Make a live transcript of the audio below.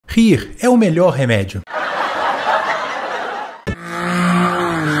Rir é o melhor remédio.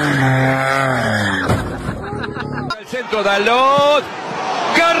 Centro da luz.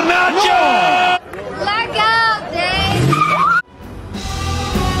 Carnacho! Legal, Dave!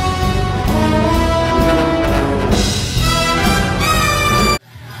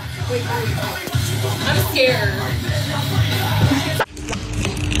 I'm scared.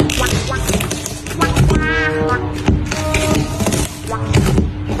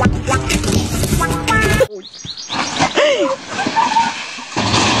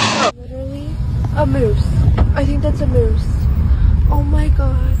 Literally a moose. I think that's a moose. Oh my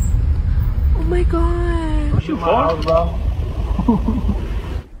god. Oh my god.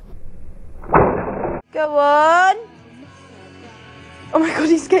 Go on. Oh my god,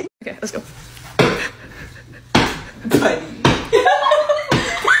 he's getting. Okay, let's go.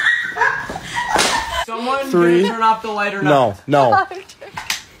 Someone Three. turn off the light or not? No.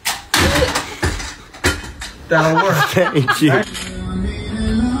 That'll work. Thank you.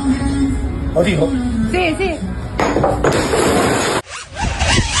 Sí, sí.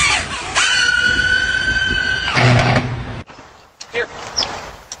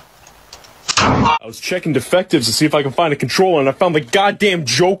 I was checking defectives to see if I can find a controller, and I found the goddamn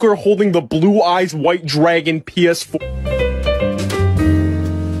Joker holding the Blue Eyes White Dragon PS4.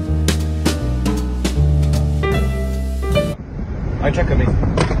 I check me.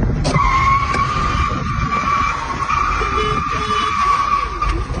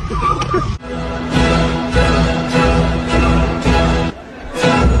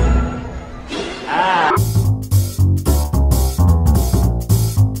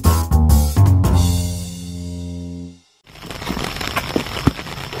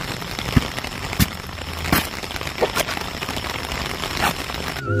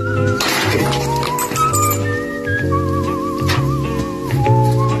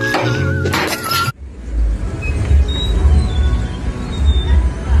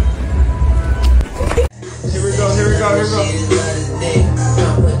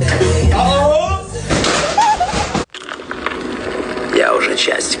 Я уже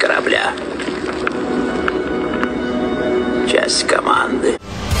часть корабля. Часть команды.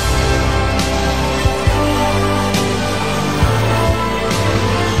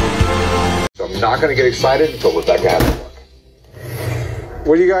 So I'm not gonna get excited until Rebecca has a look.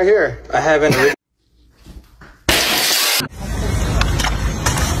 What do you got here? I haven't.